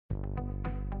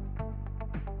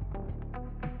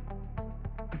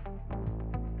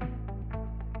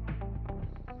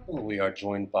We are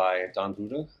joined by Daan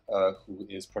Broeder, who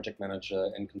is project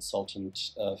manager and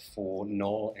consultant for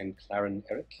Noel and Clarin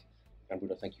Eric. Daan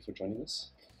Broeder, thank you for joining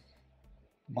us.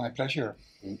 My pleasure.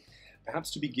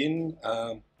 Perhaps to begin,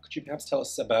 could you perhaps tell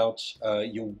us about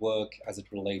your work as it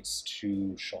relates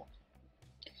to SHOC?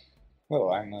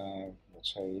 Well, I'm,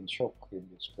 let's say, in SHOC in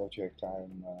this project.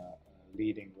 I'm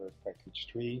leading work package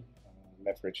 3,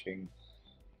 leveraging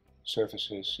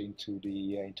services into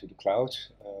the cloud.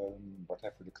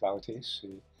 Whatever the cloud is,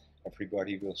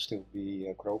 everybody will still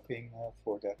be groping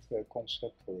for that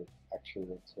concept, or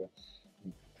accurate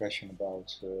impression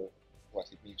about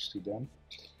what it means to them.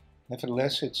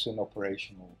 Nevertheless, it's an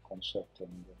operational concept,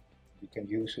 and we can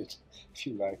use it, if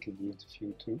you like, in the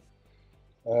interview too.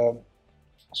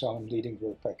 So I'm leading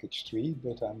work package 3,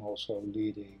 but I'm also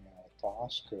leading a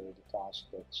task, the task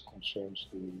that concerns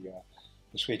the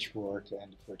switchboard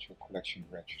and the virtual collection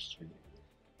registry.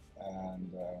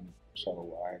 And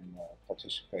so I'm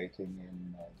participating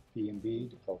in the PMB,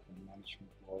 the Program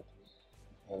Management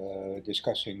Board,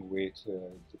 discussing with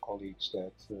the colleagues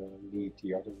that lead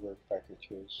the other work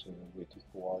packages, with the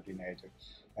coordinator,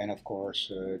 and of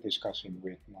course discussing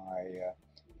with my,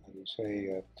 how do you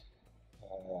say,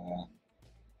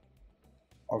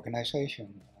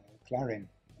 organization, Clarin.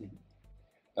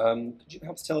 Could you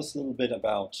perhaps tell us a little bit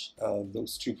about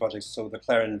those two projects, so the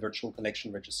Clarin Virtual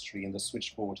Connection Registry and the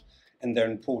Switchboard, and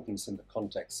their importance in the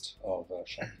context of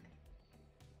SHOC?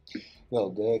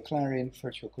 Well, the Clarin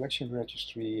Virtual Collection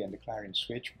Registry and the Clarin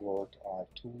Switchboard are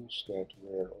tools that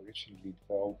were originally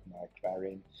developed by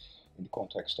Clarin in the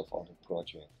context of other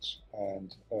projects.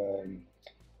 And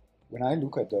when I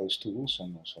look at those tools,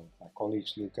 and also my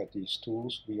colleagues look at these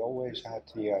tools, we always had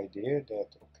the idea that,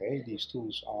 okay, these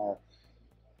tools are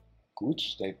good,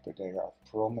 they are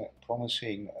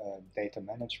promising data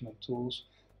management tools,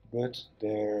 but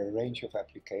their range of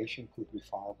application could be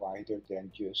far wider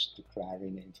than just the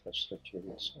Clarin infrastructure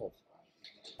itself.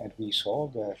 And we saw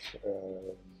that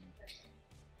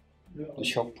the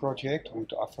SHOC project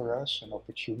would offer us an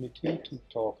opportunity to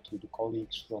talk to the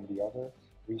colleagues from the other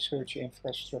research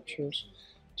infrastructures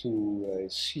to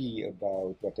see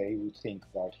about what they would think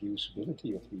about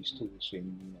usability of these tools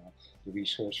in the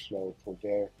research flow for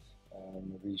their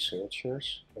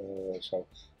researchers, so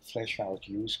flesh out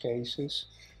use cases.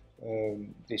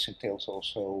 This entails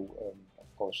also,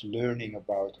 of course, learning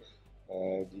about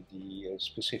the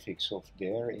specifics of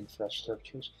their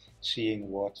infrastructures, seeing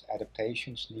what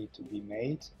adaptations need to be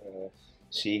made,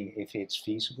 seeing if it's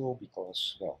feasible,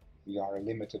 because, well, we are a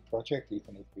limited project,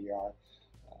 even if we are,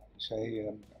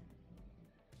 say,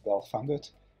 well funded,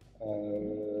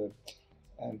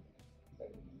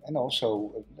 and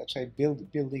also, let's say,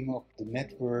 building up the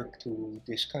network to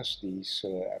discuss these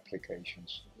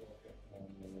applications.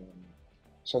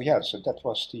 So yeah, so that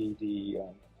was the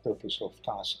purpose of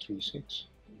Task 3.6.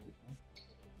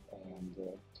 And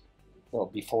well,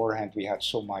 beforehand we had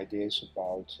some ideas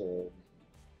about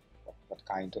what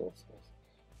kind of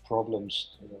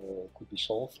problems could be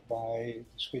solved by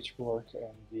the switchboard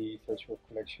and the virtual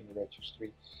collection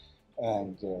registry.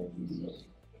 And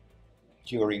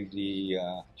during the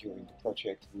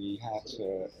project we had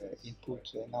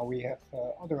input, and now we have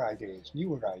other ideas,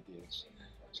 newer ideas.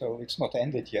 So it's not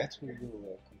ended yet. We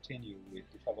will continue with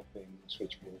developing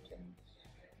switchboard and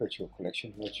virtual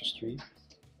collection registry,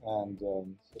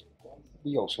 and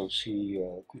we also see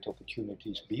good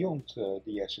opportunities beyond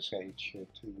the SSH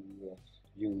to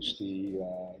use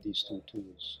these two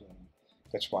tools.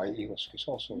 That's why EOSC is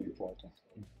also important.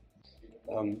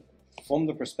 From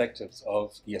the perspectives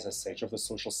of the SSH, of the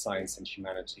social science and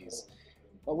humanities,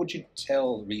 what would you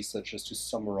tell researchers to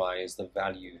summarize the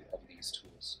value of these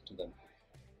tools to them?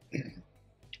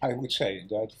 I would say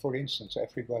that, for instance,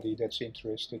 everybody that's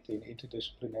interested in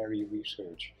interdisciplinary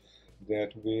research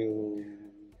that will,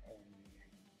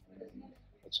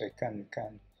 let's say, can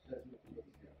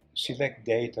select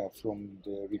data from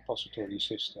the repository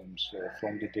systems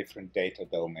from the different data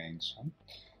domains.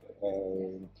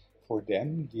 For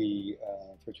them, the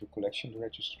virtual collection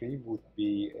registry would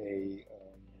be a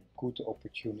good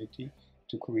opportunity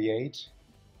to create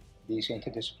these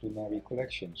interdisciplinary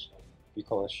collections,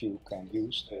 because you can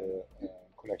use the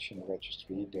collection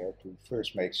registry there to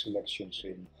first make selections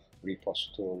in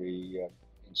repository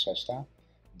in SESTA,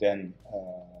 then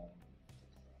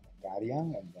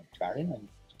Guardian, and then Clarin, and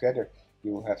together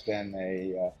you have then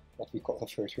a what we call a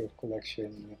virtual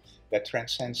collection that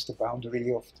transcends the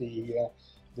boundary of the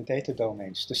data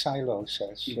domains, the silos,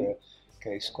 as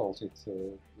Case called it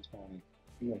this morning.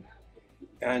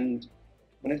 And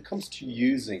when it comes to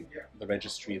using the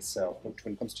registry itself, when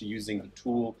it comes to using the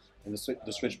tool and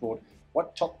the switchboard,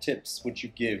 what top tips would you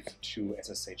give to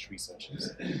SSH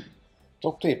researchers?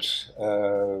 Top tips.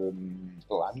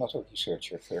 Well, I'm not a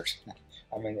researcher first.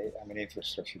 I'm an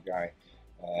infrastructure guy,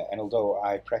 and although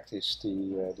I practice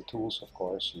the tools, of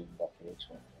course, in buckets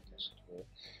or as it were,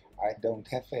 I don't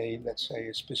have let's say,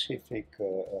 a specific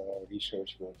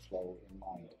research workflow in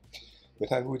mind.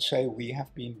 But I would say we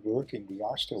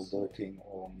are still working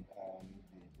on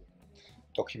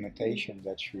documentation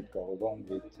that should go along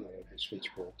with the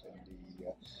switchboard and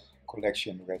the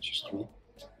collection registry.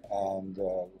 And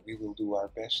we will do our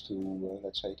best to,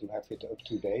 let's say, to have it up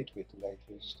to date with the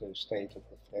latest state of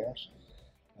affairs,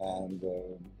 and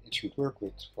it should work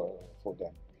for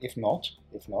them. If not,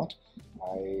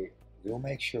 I will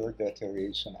make sure that there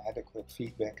is an adequate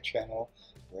feedback channel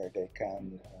where they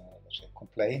can, let's say,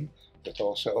 complain, but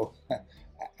also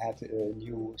add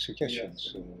new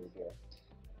suggestions there.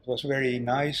 It was very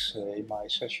nice in my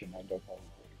session. I don't know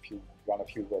if one of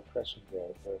you were present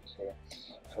there,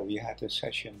 but we had a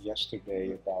session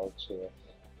yesterday about the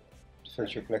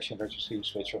virtual collection registry,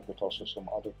 SSHOC, but also some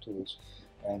other tools.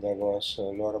 And there was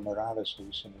Laura Morales,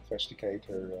 who's an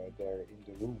investigator there in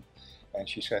the room. And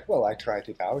she said, well, I tried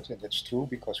it out, and that's true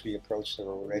because we approached her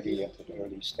already at an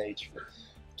early stage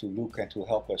to look and to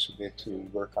help us a bit to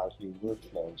work out new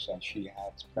workflows. And she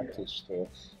had practiced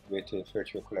with the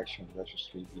virtual collection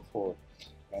registry before.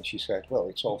 And she said, well,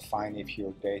 it's all fine if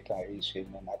your data is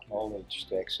in an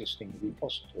acknowledged existing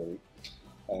repository.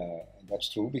 And that's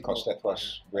true because that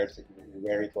was where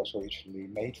it was originally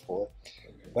made for.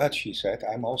 But she said,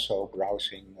 I'm also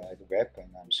browsing the web and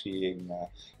I'm seeing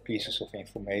pieces of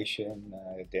information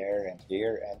there and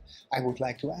here, and I would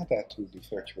like to add that to the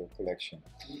virtual collection.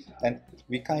 And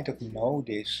we kind of know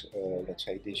this, let's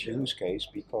say, this use case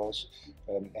because,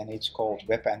 and it's called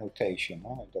web annotation.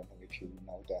 I don't know if you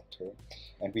know that term.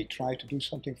 And we tried to do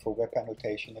something for web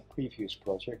annotation in previous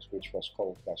projects, which was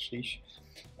called SSH.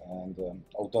 And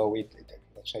although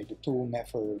let's say, the tool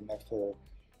never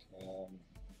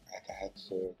had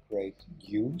great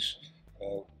use,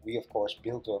 we of course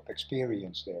built up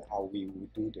experience there how we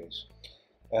would do this.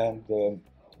 And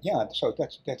yeah, so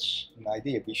that's an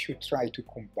idea. We should try to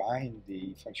combine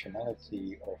the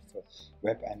functionality of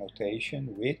web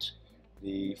annotation with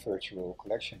the virtual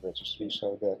collection registry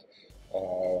so that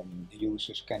the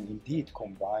users can indeed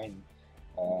combine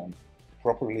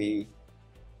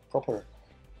proper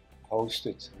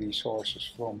hosted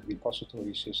resources from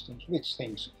repository systems with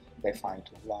things they find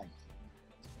online.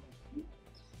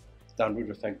 Daan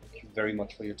Broeder, thank you very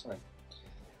much for your time.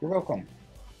 You're welcome.